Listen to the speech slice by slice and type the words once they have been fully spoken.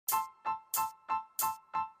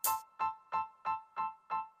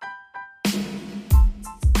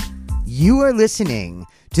You are listening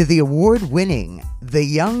to the award-winning The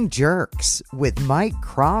Young Jerks with Mike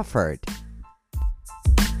Crawford.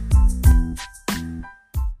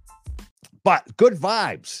 But good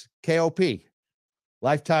vibes, KOP.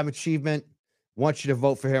 Lifetime achievement. Want you to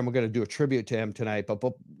vote for him. We're going to do a tribute to him tonight.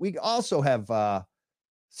 But we also have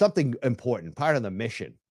something important, part of the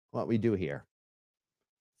mission, what we do here.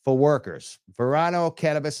 For workers, Verano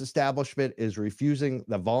Cannabis Establishment is refusing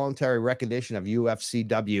the voluntary recognition of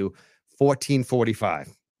UFCW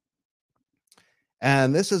 1445.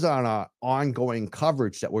 And this is on our ongoing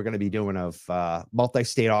coverage that we're going to be doing of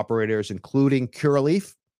multi-state operators, including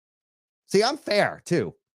Curaleaf. See, I'm fair,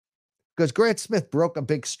 too, because Grant Smith broke a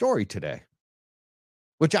big story today,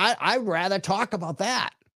 which I'd rather talk about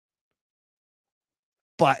that.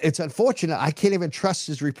 But it's unfortunate. I can't even trust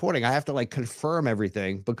his reporting. I have to confirm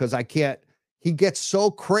everything because I can't. He gets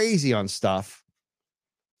so crazy on stuff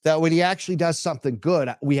that when he actually does something good,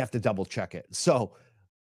 we have to double check it. So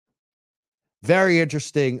very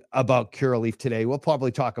interesting about Curaleaf today. We'll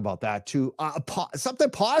probably talk about that too. Something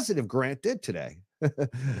positive Grant did today.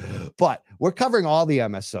 But we're covering all the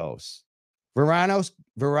MSOs.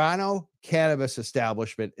 Verano Cannabis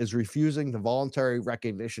Establishment is refusing the voluntary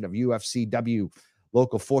recognition of UFCW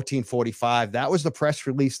Local 1445. That was the press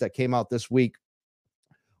release that came out this week.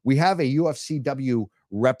 We have a UFCW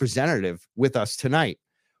representative with us tonight.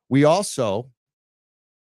 We also,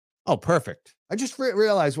 perfect. I just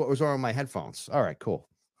realized what was wrong with my headphones. All right, cool.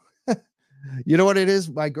 You know what it is?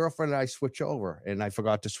 My girlfriend and I switch over, and I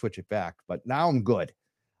forgot to switch it back, but now I'm good.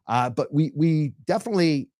 But we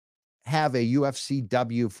definitely have a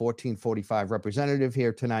UFCW 1445 representative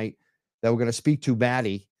here tonight that we're going to speak to,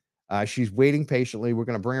 Maddie. She's waiting patiently. We're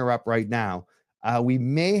going to bring her up right now. We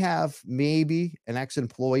may have maybe an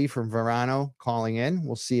ex-employee from Verano calling in.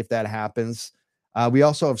 We'll see if that happens. We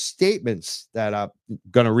also have statements that I'm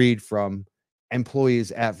going to read from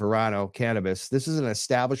employees at Verano Cannabis. This is an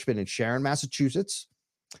establishment in Sharon, Massachusetts.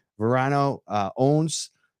 Verano owns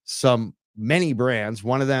many brands.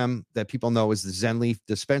 One of them that people know is the Zen Leaf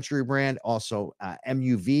dispensary brand. Also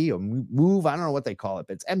MUV or MUV. I don't know what they call it,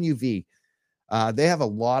 but it's MUV. They have a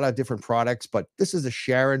lot of different products, but this is a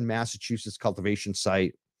Sharon, Massachusetts cultivation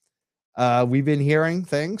site. We've been hearing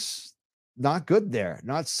things not good there,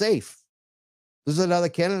 not safe. This is another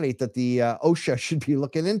candidate that the OSHA should be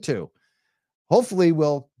looking into. Hopefully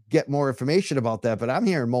we'll get more information about that, but I'm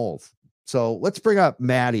hearing mold. So let's bring up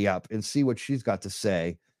Maddie up and see what she's got to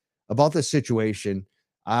say about this situation.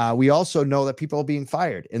 We also know that people are being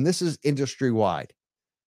fired, and this is industry-wide.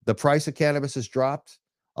 The price of cannabis has dropped.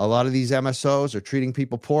 A lot of these MSOs are treating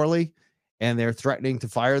people poorly, and they're threatening to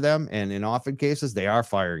fire them. And in often cases, they are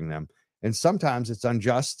firing them. And sometimes it's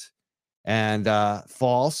unjust and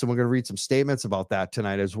false. And we're going to read some statements about that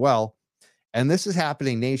tonight as well. And this is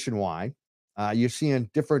happening nationwide. You're seeing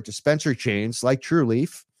different dispensary chains like True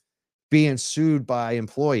Leaf being sued by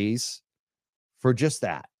employees for just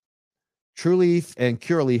that. True Leaf and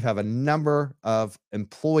Curaleaf have a number of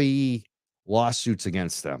employee lawsuits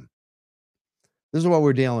against them. This is what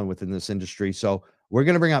we're dealing with in this industry. So we're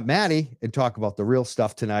going to bring up Maddie and talk about the real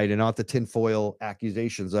stuff tonight and not the tinfoil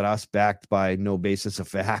accusations that us backed by no basis of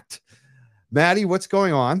fact. Maddie, what's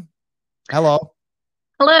going on? Hello.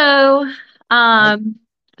 Hello.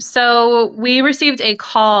 So we received a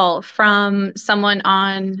call from someone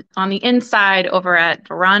on the inside over at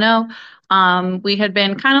Verano. We had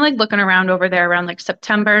been kind of looking around over there around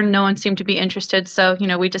September. No one seemed to be interested. So,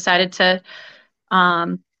 we decided to,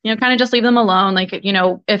 kind of just leave them alone.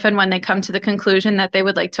 If and when they come to the conclusion that they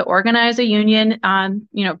would like to organize a union,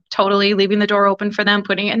 totally leaving the door open for them,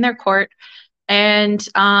 putting it in their court. And,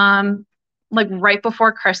 right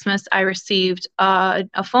before Christmas, I received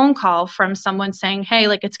a phone call from someone saying, hey,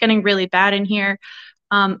 it's getting really bad in here.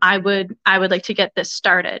 I would like to get this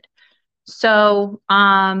started. So,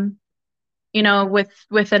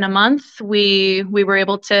 within a month, we were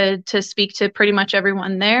able to speak to pretty much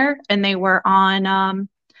everyone there, and they were on,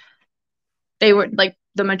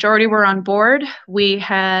 the majority were on board. We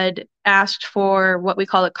had asked for what we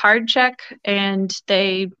call a card check, and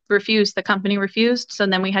they refused. The company refused. So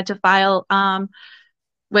then we had to file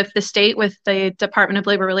with the state, with the Department of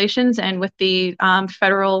Labor Relations, and with the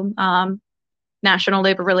federal National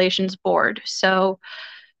Labor Relations Board. So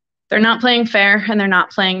they're not playing fair, and they're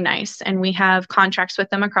not playing nice. And we have contracts with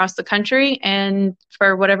them across the country. And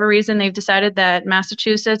for whatever reason, they've decided that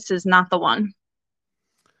Massachusetts is not the one.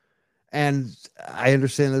 And I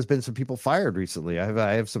understand there's been some people fired recently.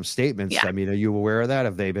 I have some statements. Yeah. I mean, are you aware of that?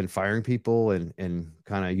 Have they been firing people and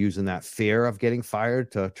kind of using that fear of getting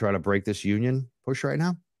fired to try to break this union push right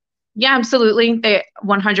now? Yeah, absolutely. They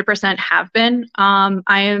 100% have been. I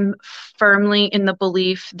am firmly in the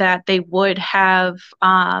belief that they would have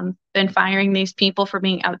been firing these people for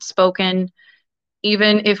being outspoken,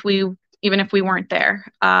 even if we weren't there.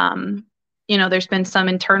 There's been some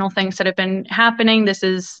internal things that have been happening. This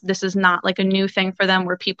is not like a new thing for them,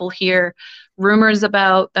 where people hear rumors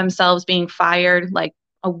about themselves being fired like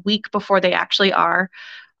a week before they actually are.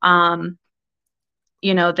 Um,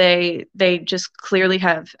 they just clearly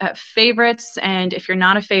have favorites, and if you're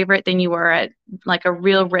not a favorite, then you are at like a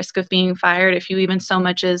real risk of being fired if you even so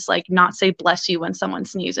much as like not say bless you when someone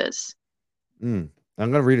sneezes. I'm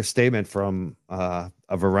going to read a statement from a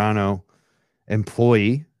Verano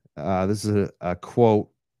employee. This is a quote,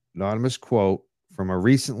 anonymous quote from a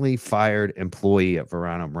recently fired employee at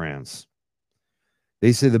Verano Brands.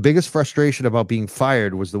 They say the biggest frustration about being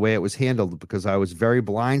fired was the way it was handled, because I was very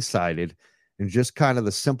blindsided, and just kind of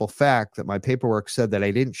the simple fact that my paperwork said that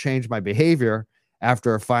I didn't change my behavior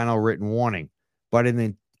after a final written warning. But in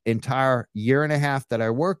the entire year and a half that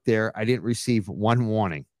I worked there, I didn't receive one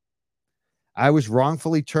warning. I was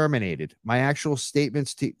wrongfully terminated. My actual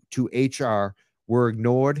statements to HR were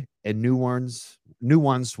ignored, and new ones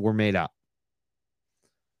were made up.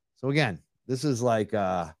 So again, this is like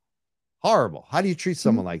horrible. How do you treat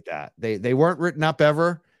someone like that? They weren't written up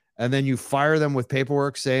ever, and then you fire them with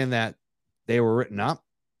paperwork saying that they were written up.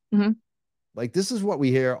 Mm-hmm. Like, this is what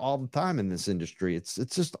we hear all the time in this industry. It's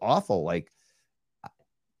just awful. Like,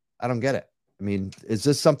 I don't get it. I mean, is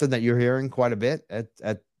this something that you're hearing quite a bit at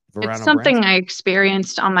It's Verano Brands? something I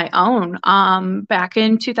experienced on my own back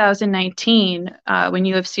in 2019 when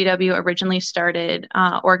UFCW originally started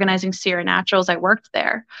organizing Sierra Naturals. I worked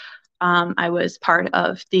there. I was part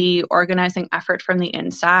of the organizing effort from the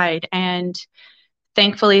inside, and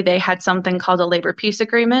thankfully they had something called a labor peace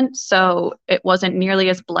agreement, so it wasn't nearly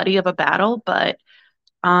as bloody of a battle. But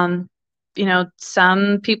um,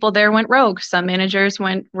 some people there went rogue. Some managers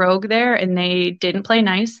went rogue there, and they didn't play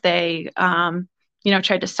nice. They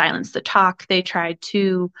tried to silence the talk. They tried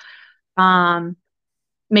to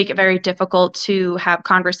make it very difficult to have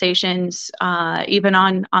conversations, even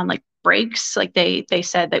on like breaks. Like they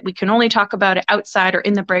said that we can only talk about it outside or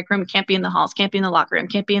in the break room. Can't be in the halls. Can't be in the locker room.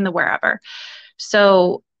 Can't be in the wherever.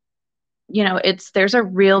 So there's a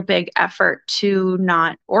real big effort to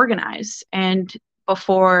not organize. And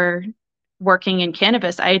before working in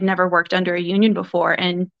cannabis, I had never worked under a union before,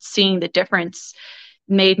 and seeing the difference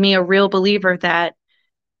made me a real believer that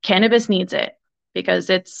cannabis needs it, because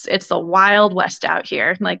it's the wild west out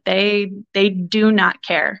here. Like they do not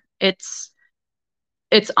care. It's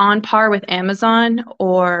on par with Amazon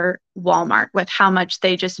or Walmart with how much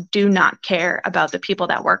they just do not care about the people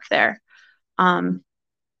that work there. Um,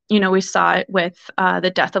 we saw it with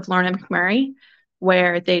the death of Lorna McMurray,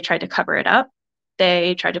 where they tried to cover it up.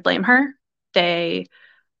 They tried to blame her. They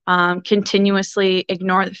continuously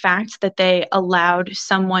ignore the fact that they allowed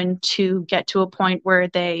someone to get to a point where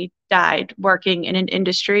they died working in an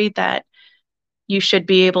industry that you should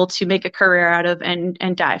be able to make a career out of and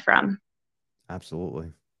die from.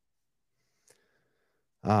 Absolutely.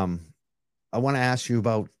 I want to ask you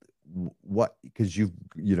about what, because you've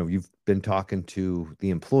been talking to the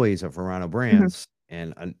employees of Verano Brands,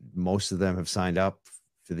 and most of them have signed up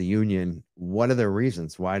for the union. What are their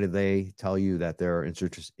reasons? Why do they tell you that they're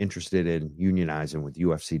interested in unionizing with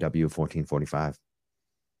UFCW 1445?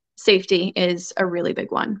 Safety is a really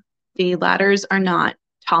big one. The ladders are not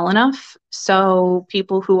tall enough, so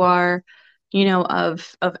people who are,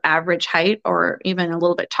 of average height or even a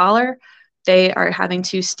little bit taller, they are having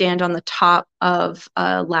to stand on the top of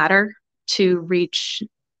a ladder to reach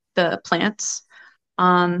the plants.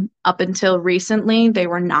 Up until recently, they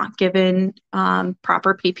were not given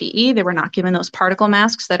proper PPE. They were not given those particle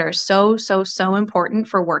masks that are so, so, so important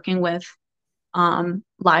for working with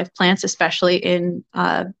live plants, especially in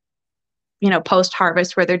post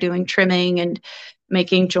harvest, where they're doing trimming and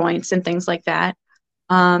making joints and things like that.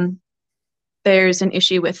 There's an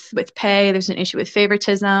issue with pay. There's an issue with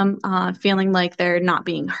favoritism, feeling like they're not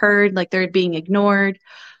being heard, like they're being ignored.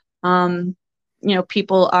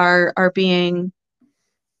 People are being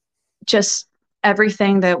just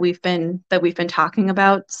everything that we've been talking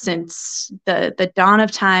about since the dawn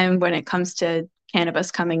of time, when it comes to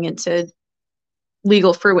cannabis coming into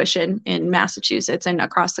legal fruition in Massachusetts and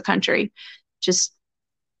across the country. Just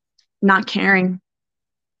not caring,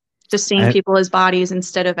 just seeing people as bodies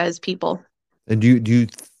instead of as people. And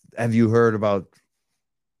have you heard about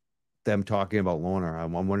them talking about Lorna?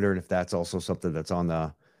 I'm wondering if that's also something that's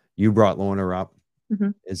on you brought Lorna up.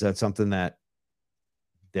 Mm-hmm. Is that something that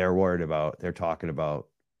they're worried about? They're talking about?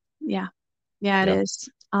 Yeah, it is.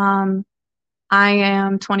 I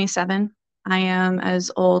am 27. I am as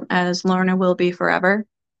old as Lorna will be forever.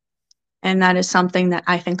 And that is something that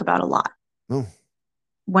I think about a lot. Oh,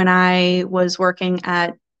 When I was working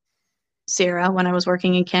at Sierra, when I was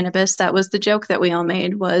working in cannabis, that was the joke that we all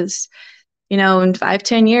made was, in 5,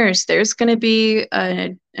 10 years, there's going to be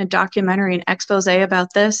a documentary, an expose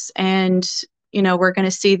about this. And, we're going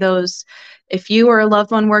to see those. If you or a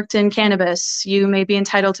loved one worked in cannabis, you may be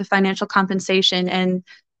entitled to financial compensation. And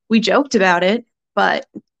we joked about it, but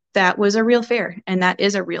that was a real fear. And that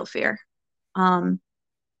is a real fear. When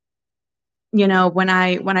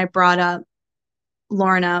I brought up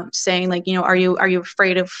Lorna saying like, are you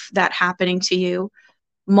afraid of that happening to you?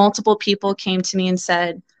 Multiple people came to me and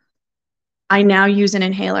said, I now use an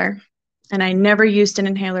inhaler and I never used an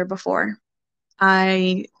inhaler before.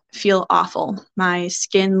 I feel awful. My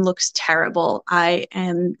skin looks terrible. I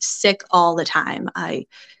am sick all the time.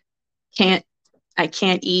 Can't I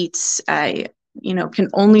can't eat. I can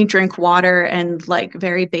only drink water and like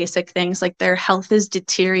very basic things. Like their health is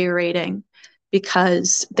deteriorating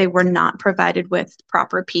because they were not provided with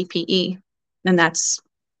proper PPE. And that's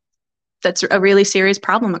a really serious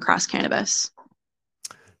problem across cannabis.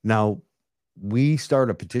 now we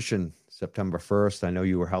started a petition September 1st. I know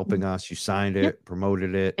you were helping us. You signed it, Yep,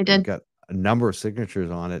 promoted it. I did. Got a number of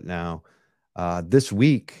signatures on it now. This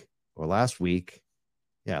week or last week,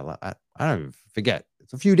 yeah, I don't even forget.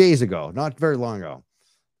 It's a few days ago, not very long ago.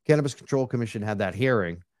 Cannabis Control Commission had that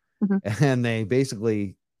hearing, and they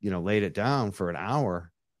basically, laid it down for an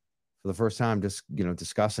hour for the first time, just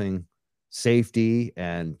discussing safety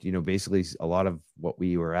and basically a lot of what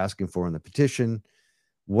we were asking for in the petition.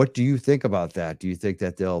 What do you think about that? Do you think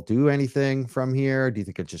that they'll do anything from here? Do you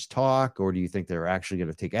think it's just talk, or do you think they're actually going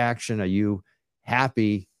to take action? Are you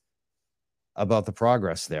happy about the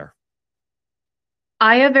progress there?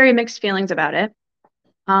 I have very mixed feelings about it.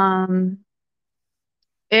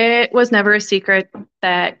 It was never a secret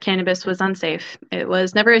that cannabis was unsafe. It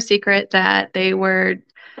was never a secret that they were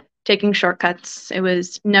taking shortcuts. It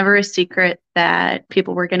was never a secret that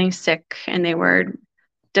people were getting sick and they were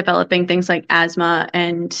developing things like asthma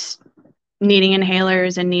and needing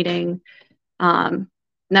inhalers and needing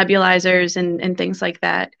nebulizers and things like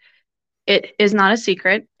that. It is not a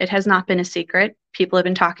secret. It has not been a secret. People have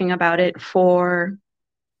been talking about it for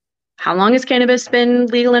how long has cannabis been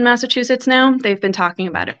legal in Massachusetts now? They've been talking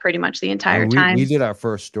about it pretty much the entire We time. did our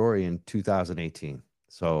first story in 2018.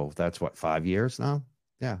 So that's what, 5 years now?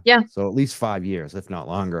 Yeah. Yeah. So at least 5 years, if not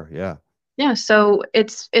longer. Yeah. Yeah. So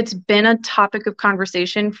it's been a topic of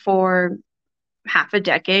conversation for half a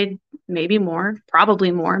decade, maybe more, probably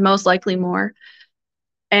more, most likely more.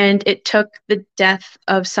 And it took the death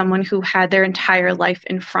of someone who had their entire life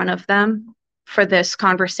in front of them for this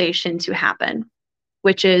conversation to happen,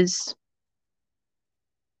 which is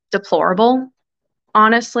deplorable,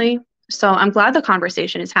 honestly. So I'm glad the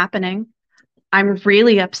conversation is happening. I'm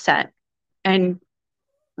really upset and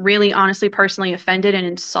really honestly personally offended and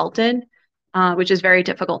insulted, which is very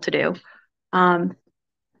difficult to do,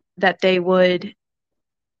 that they would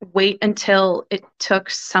wait until it took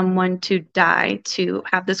someone to die to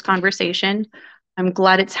have this conversation. I'm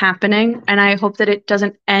glad it's happening, and I hope that it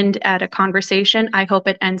doesn't end at a conversation. I hope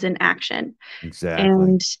it ends in action. Exactly.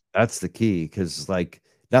 And That's the key, because like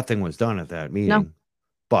nothing was done at that meeting, no,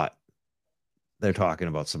 but they're talking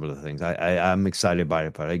about some of the things. I'm excited by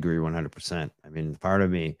it, but I agree 100%. I mean, part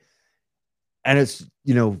of me, and it's,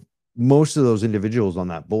 most of those individuals on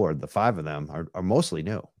that board, the 5 of them are mostly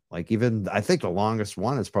new. Like even I think the longest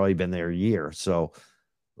one has probably been there a year. So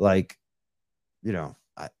like,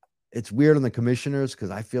 it's weird on the commissioners, because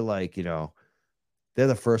I feel like, they're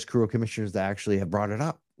the first crew of commissioners that actually have brought it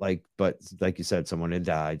up. Like, but like you said, someone had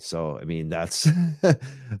died. So, I mean, that's,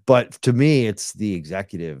 but to me, it's the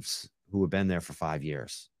executives who have been there for 5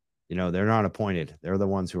 years. They're not appointed. They're the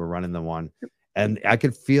ones who are running the one. And I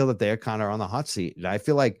could feel that they're kind of on the hot seat. And I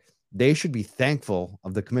feel like they should be thankful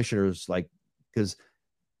of the commissioners, like, because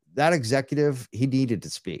that executive, he needed to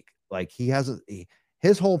speak. Like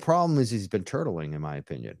his whole problem is he's been turtling, in my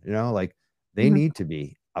opinion. Like they need to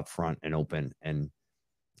be upfront and open. And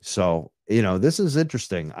so, this is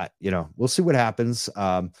interesting. We'll see what happens.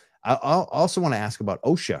 I also want to ask about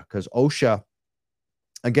OSHA, because OSHA,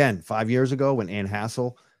 again, 5 years ago when Ann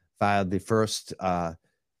Hassel filed the first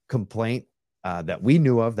complaint that we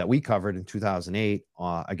knew of, that we covered in 2008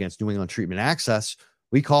 against New England Treatment Access,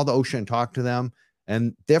 we called OSHA and talked to them.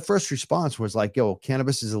 And their first response was like, yo,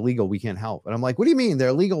 cannabis is illegal. We can't help. And I'm like, what do you mean? They're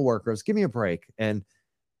illegal workers. Give me a break. And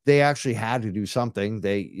they actually had to do something.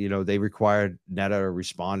 They required NETA to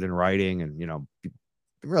respond in writing, and,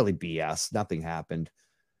 really BS. Nothing happened.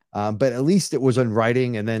 But at least it was in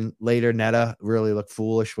writing. And then later, Netta really looked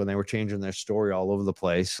foolish when they were changing their story all over the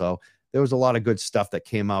place. So there was a lot of good stuff that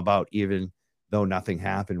came about, even though nothing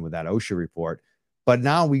happened with that OSHA report. But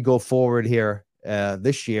now we go forward here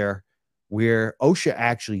this year, where OSHA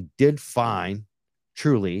actually did fine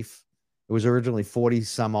True Leaf. It was originally 40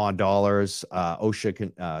 some odd dollars.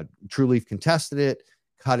 True Leaf contested it,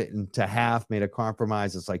 cut it into half, made a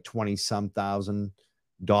compromise. It's like 20 some thousand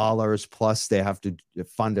dollars, plus they have to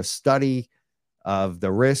fund a study of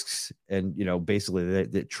the risks, and basically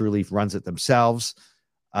the True Leaf runs it themselves.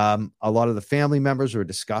 A lot of the family members were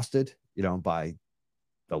disgusted by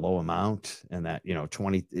the low amount, and that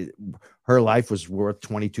her life was worth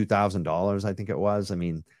 $22,000, I think it was. I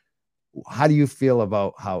mean, how do you feel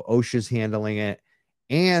about how OSHA's handling it,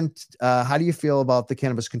 and how do you feel about the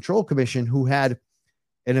Cannabis Control Commission, who had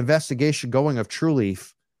an investigation going of True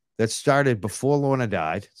Leaf that started before Lorna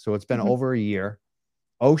died? So it's been over a year.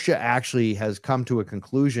 OSHA actually has come to a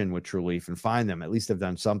conclusion with True Leaf and fined them. At least they've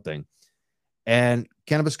done something. And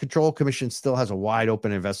Cannabis Control Commission still has a wide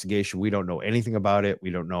open investigation. We don't know anything about it.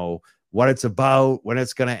 We don't know what it's about, when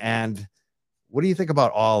it's going to end. What do you think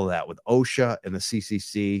about all of that with OSHA and the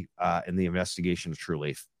CCC and the investigation of True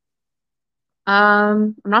Leaf?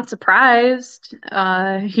 I'm not surprised.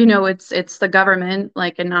 It's the government,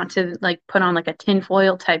 and not to put on a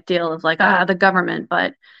tinfoil type deal of the government,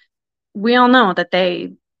 but we all know that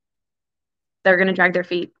they're going to drag their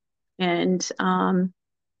feet. And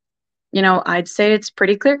I'd say it's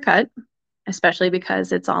pretty clear cut, especially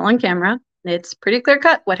because it's all on camera. It's pretty clear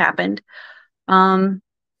cut what happened. I'm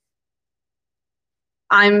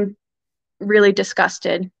really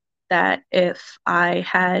disgusted that if I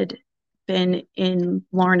had been in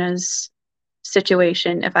Lorna's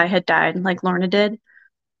situation, if I had died like Lorna did,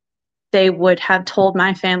 they would have told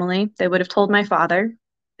my family, they would have told my father,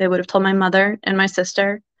 they would have told my mother and my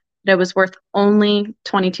sister that it was worth only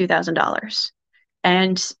 $22,000.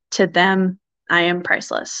 And to them, I am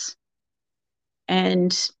priceless.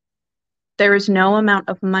 And there is no amount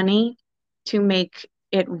of money to make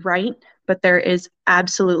it right, but there is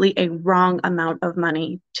absolutely a wrong amount of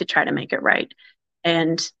money to try to make it right.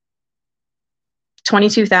 And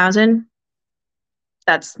 22,000,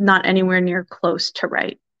 that's not anywhere near close to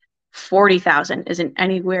right. 40,000 isn't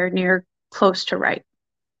anywhere near close to right.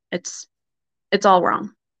 It's all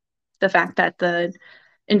wrong. The fact that the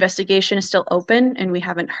investigation is still open and we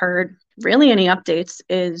haven't heard really any updates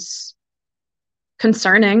is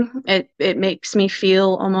concerning. It makes me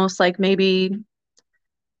feel almost like maybe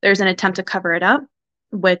there's an attempt to cover it up,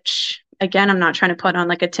 which again, I'm not trying to put on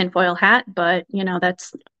a tinfoil hat, but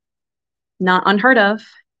that's not unheard of.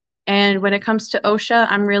 And when it comes to OSHA,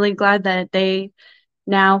 I'm really glad that they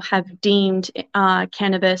now have deemed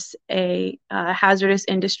cannabis a hazardous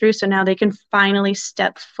industry. So now they can finally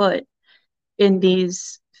step foot in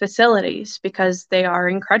these facilities, because they are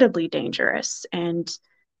incredibly dangerous, and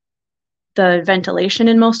the ventilation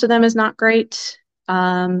in most of them is not great.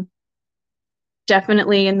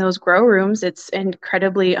 Definitely in those grow rooms, it's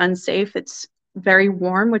incredibly unsafe. It's very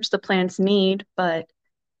warm, which the plants need, but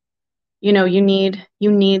you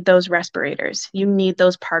need those respirators, you need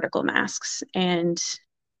those particle masks, and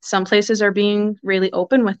some places are being really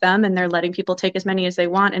open with them and they're letting people take as many as they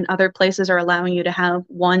want, and other places are allowing you to have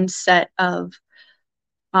one set of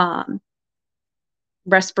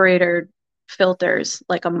respirator filters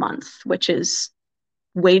a month, which is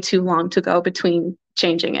way too long to go between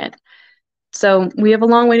changing it. So we have a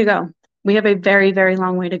long way to go. We have a very, very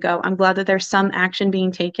long way to go. I'm glad that there's some action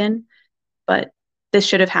being taken, but this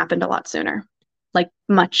should have happened a lot sooner,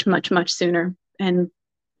 much, much, much sooner, and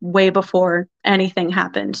way before anything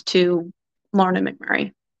happened to Lorna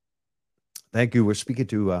McMurray. Thank you. We're speaking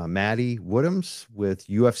to Maddie Woodhams with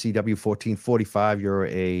UFCW 1445. You're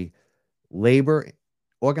a labor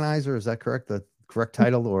organizer. Is that correct? The correct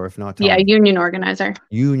title? Or if not, union organizer.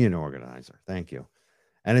 Union organizer. Thank you.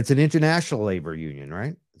 And it's an international labor union,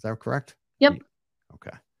 right? Is that correct? Yep.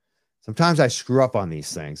 Okay. Sometimes I screw up on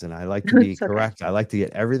these things, and I like to be correct. I like to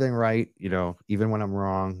get everything right, even when I'm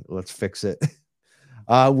wrong. Let's fix it.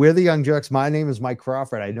 We're the Young Jerks. My name is Mike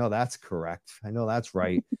Crawford. I know that's correct. I know that's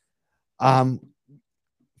right.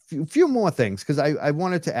 Few more things, because I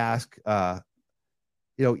wanted to ask,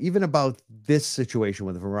 even about this situation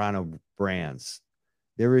with Verano Brands.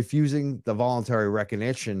 They're refusing the voluntary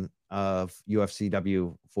recognition of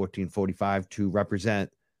UFCW 1445 to represent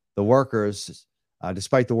the workers,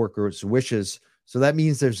 despite the workers' wishes. So that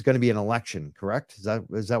means there's going to be an election, correct? Is that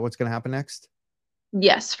what's going to happen next?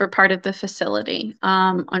 Yes, for part of the facility.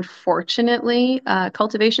 Unfortunately,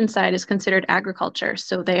 cultivation side is considered agriculture,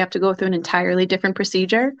 so they have to go through an entirely different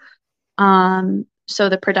procedure. So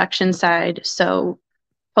the production side, so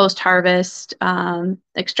post-harvest,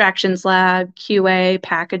 extractions lab, QA,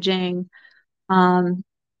 packaging, um,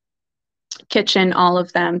 kitchen, all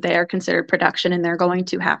of them, they are considered production, and they're going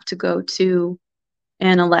to have to go to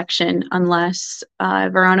an election unless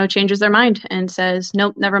Verano changes their mind and says,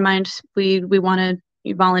 nope, never mind. We want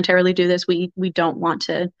to voluntarily do this. We don't want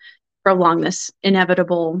to prolong this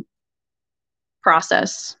inevitable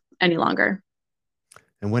process any longer.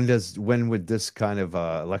 And when would this kind of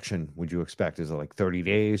election would you expect? Is it like 30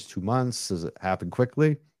 days, 2 months? Does it happen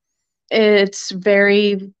quickly? It's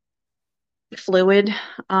very fluid.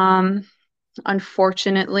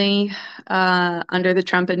 Unfortunately, under the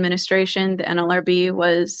Trump administration, the NLRB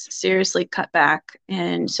was seriously cut back,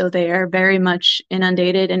 and so they are very much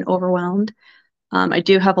inundated and overwhelmed. I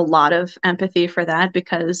do have a lot of empathy for that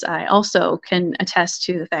because I also can attest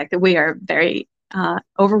to the fact that we are very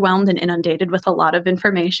overwhelmed and inundated with a lot of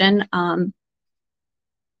information.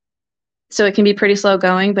 So it can be pretty slow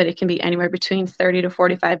going, but it can be anywhere between 30 to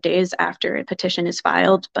 45 days after a petition is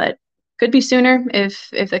filed, but could be sooner if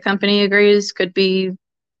the company agrees, could be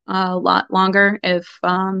a lot longer if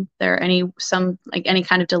there are any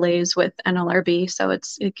kind of delays with NLRB. So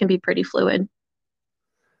it can be pretty fluid.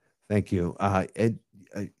 Thank you.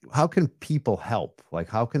 How can people help? Like,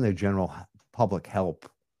 how can the general public help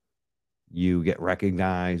you get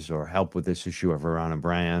recognized or help with this issue of Verano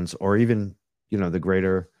brands, or even, the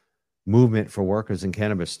greater movement for workers in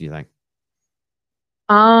cannabis, do you think?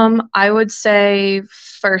 I would say,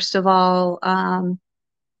 first of all,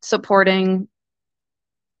 supporting,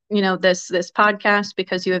 this podcast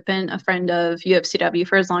because you have been a friend of UFCW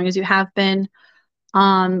for as long as you have been,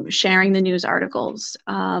 sharing the news articles,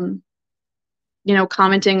 commenting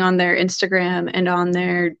on their Instagram and on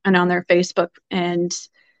their Facebook, and,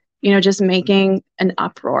 just making an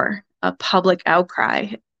uproar, a public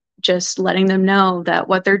outcry, just letting them know that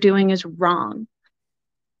what they're doing is wrong.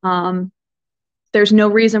 There's no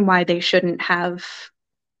reason why they shouldn't have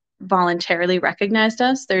voluntarily recognized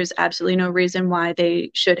us. There's absolutely no reason why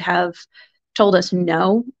they should have told us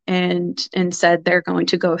no and said they're going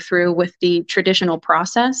to go through with the traditional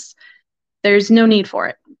process. There's no need for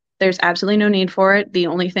it. There's absolutely no need for it. The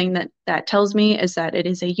only thing that tells me is that it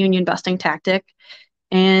is a union busting tactic,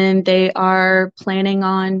 and they are planning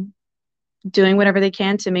on doing whatever they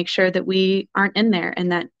can to make sure that we aren't in there.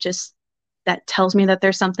 And that tells me that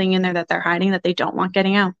there's something in there that they're hiding that they don't want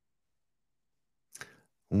getting out.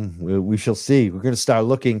 We shall see. We're going to start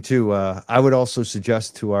looking to, I would also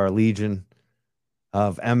suggest to our legion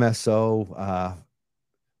of MSO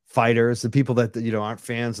fighters, the people that, aren't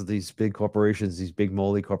fans of these big corporations, these big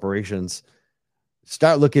moldy corporations,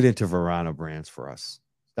 start looking into Verano brands for us.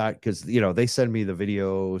 Because, they send me the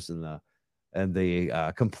videos and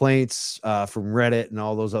the complaints from Reddit and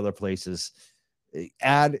all those other places.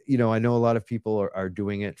 I know a lot of people are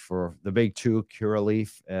doing it for the big two,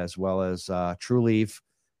 Curaleaf as well as True Leaf.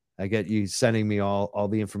 I get you sending me all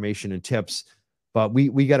the information and tips, but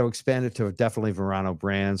we got to expand it to definitely Verano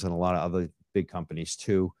brands and a lot of other big companies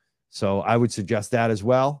too. So I would suggest that as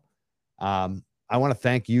well. I want to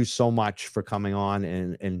thank you so much for coming on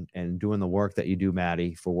and doing the work that you do,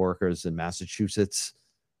 Maddie, for workers in Massachusetts.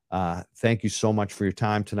 Thank you so much for your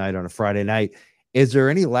time tonight on a Friday night. Is there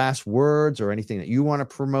any last words or anything that you want to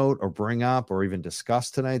promote or bring up or even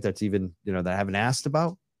discuss tonight that's even, that I haven't asked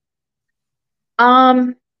about?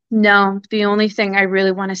 No, the only thing I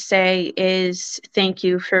really want to say is thank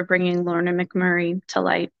you for bringing Lorna McMurray to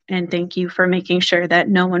light, and thank you for making sure that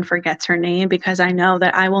no one forgets her name, because I know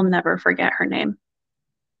that I will never forget her name.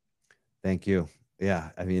 Thank you. Yeah,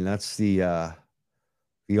 I mean, that's the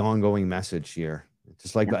ongoing message here.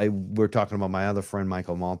 Just like we're talking about my other friend,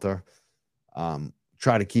 Michael Malter.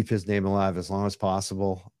 Try to keep his name alive as long as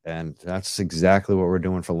possible. And that's exactly what we're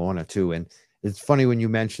doing for Lorna too. And it's funny when you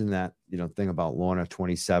mentioned that, thing about Lorna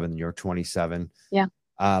 27, you're 27. Yeah.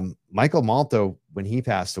 Michael Malto, when he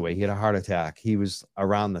passed away, he had a heart attack. He was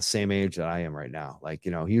around the same age that I am right now. Like,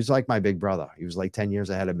 he was like my big brother. He was like 10 years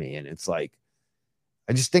ahead of me. And it's like,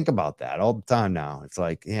 I just think about that all the time now. It's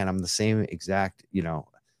like, man, I'm the same exact,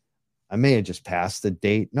 I may have just passed the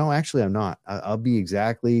date. No, actually, I'm not. I'll be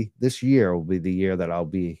exactly, this year will be the year that I'll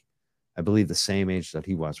be, I believe, the same age that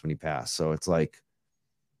he was when he passed. So it's like,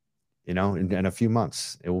 in a few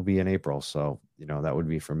months, it will be in April. So, that would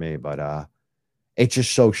be for me. But it's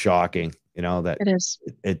just so shocking, that it is.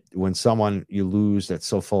 When someone you lose that's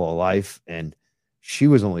so full of life, and she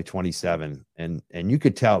was only 27, and you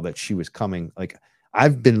could tell that she was coming. Like,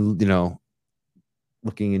 I've been,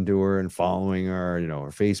 looking into her and following her, her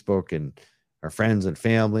Facebook and her friends and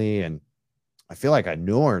family. And I feel like I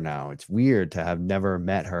know her now. It's weird to have never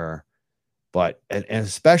met her But and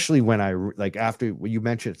especially when like after you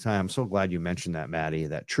mentioned it, I'm so glad you mentioned that, Maddie,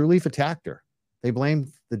 that True Leaf attacked her. They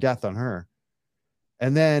blamed the death on her.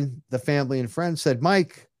 And then the family and friends said,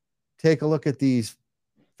 Mike, take a look at these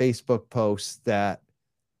Facebook posts that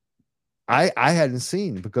I hadn't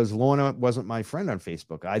seen, because Lorna wasn't my friend on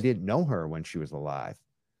Facebook. I didn't know her when she was alive.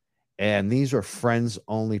 And these are friends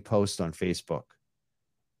only posts on Facebook.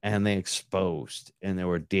 And they exposed, and there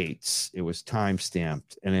were dates. It was time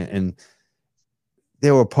stamped. And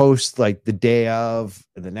there were posts like the day of,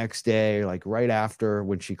 the next day, like right after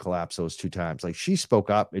when she collapsed those 2 times. Like she spoke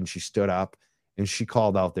up and she stood up and she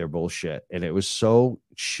called out their bullshit. And it was so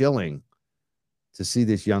chilling to see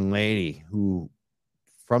this young lady who,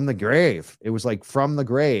 from the grave, it was like from the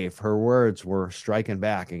grave, her words were striking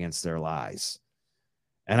back against their lies.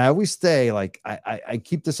 And I always say, like, I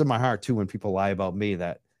keep this in my heart too when people lie about me,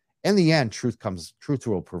 that in the end, truth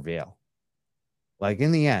will prevail. Like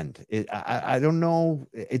in the end, I don't know.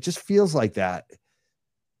 It just feels like that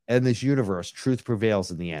in this universe. Truth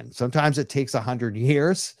prevails in the end. Sometimes it takes 100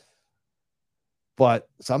 years, but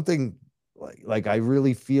something like I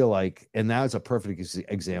really feel like, and that is a perfect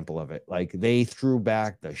example of it. Like they threw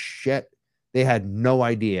back the shit. They had no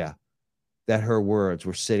idea that her words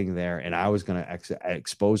were sitting there, and I was going to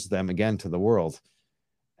expose them again to the world.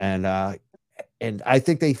 And I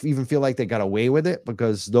think they even feel like they got away with it,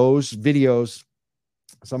 because those videos,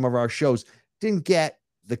 some of our shows, didn't get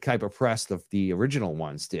the type of press that the original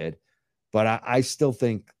ones did. But I still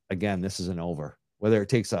think, again, this isn't over. Whether it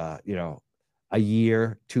takes a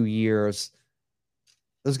year, 2 years,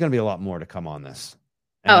 there's going to be a lot more to come on this.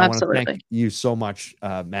 And I want to thank you so much,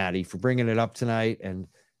 Maddie, for bringing it up tonight and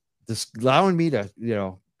just allowing me to,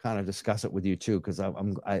 kind of discuss it with you too, because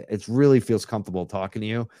it really feels comfortable talking to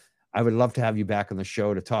you. I would love to have you back on the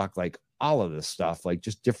show to talk like all of this stuff, like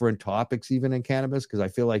just different topics, even in cannabis, because I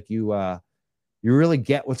feel like you really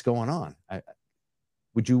get what's going on.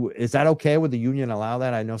 Is that okay? Would the union allow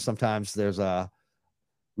that? I know sometimes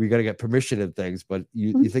we got to get permission and things, but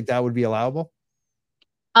you think that would be allowable?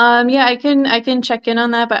 Yeah, I can check in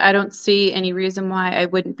on that, but I don't see any reason why I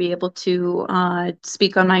wouldn't be able to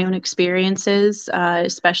speak on my own experiences,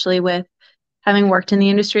 especially with having worked in the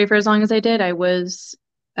industry for as long as I did. I was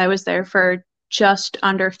there for just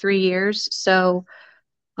under 3 years, so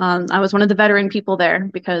I was one of the veteran people there,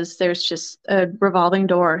 because there's just a revolving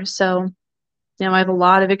door. So, I have a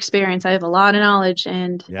lot of experience, I have a lot of knowledge,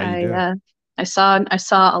 and Yeah, you do. I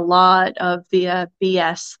saw a lot of the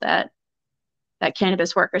BS that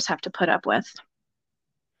cannabis workers have to put up with.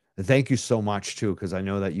 Thank you so much too, because I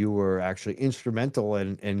know that you were actually instrumental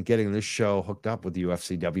in getting this show hooked up with the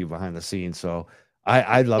UFCW behind the scenes. So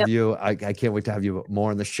I love you. I can't wait to have you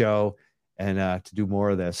more on the show and to do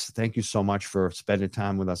more of this. Thank you so much for spending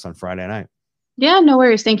time with us on Friday night. Yeah, no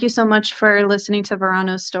worries. Thank you so much for listening to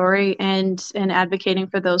Verano's story and advocating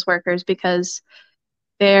for those workers, because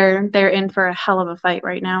they're in for a hell of a fight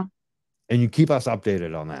right now. And you keep us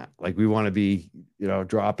updated on that. Like we want to be,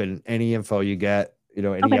 dropping any info you get, any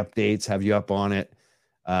updates, have you up on it.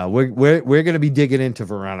 We're going to be digging into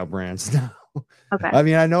Verano brands now. Okay. I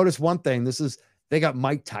mean, I noticed one thing. They got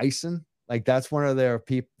Mike Tyson. Like that's one of their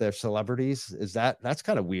celebrities. That's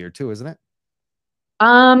kind of weird too, isn't it?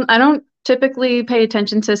 I don't typically pay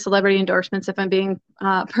attention to celebrity endorsements, if I'm being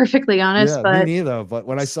perfectly honest. Yeah, but me neither. But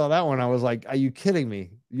when I saw that one, I was like, are you kidding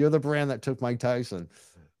me? You're the brand that took Mike Tyson.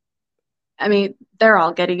 I mean, they're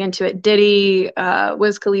all getting into it. Diddy,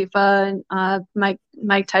 Wiz Khalifa,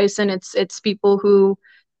 Mike Tyson. It's people who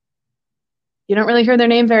you don't really hear their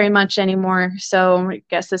name very much anymore. So I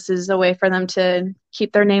guess this is a way for them to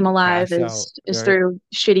keep their name alive, is through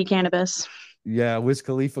shitty cannabis. Yeah, Wiz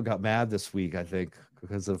Khalifa got mad this week, I think,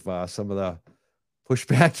 because of some of the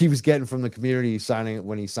pushback he was getting from the community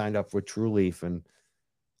when he signed up with True Leaf, and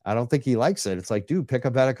I don't think he likes it. It's like, dude, pick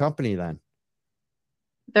a better company then.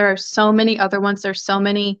 There are so many other ones. There's so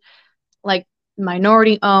many like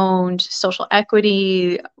minority owned, social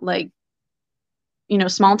equity, like,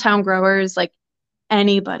 small town growers, like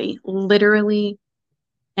anybody, literally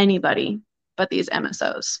anybody but these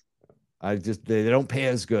MSOs. They don't pay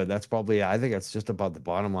as good. That's probably, I think that's just about the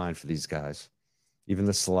bottom line for these guys, even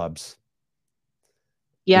the celebs.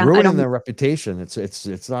 Yeah, ruining their reputation.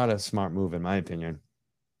 It's not a smart move, in my opinion.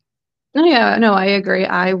 No, yeah, no, I agree.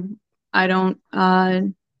 I don't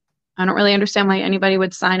really understand why anybody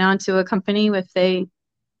would sign on to a company if they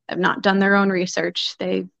have not done their own research.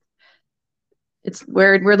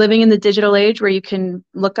 We're living in the digital age where you can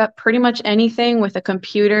look up pretty much anything with a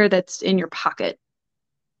computer that's in your pocket.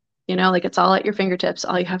 Like it's all at your fingertips.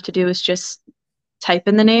 All you have to do is just type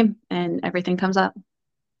in the name and everything comes up.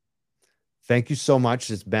 Thank you so much.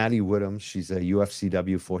 It's Maddie Woodham. She's a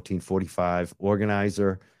UFCW 1445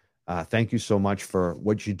 organizer. Thank you so much for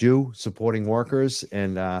what you do, supporting workers.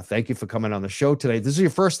 And thank you for coming on the show today. This is your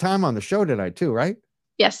first time on the show tonight, too, right?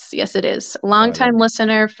 Yes, yes, it is. Long time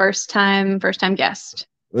listener, first time guest.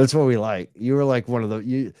 That's what we like. You were like one of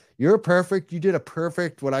the you're perfect. You did a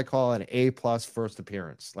perfect, what I call an A+ first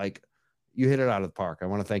appearance. Like, you hit it out of the park. I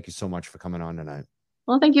want to thank you so much for coming on tonight.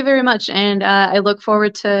 Well, thank you very much. And I look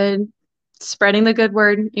forward to spreading the good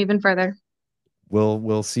word even further.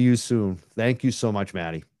 We'll see you soon. Thank you so much,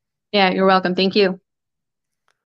 Maddie. Yeah, you're welcome. Thank you.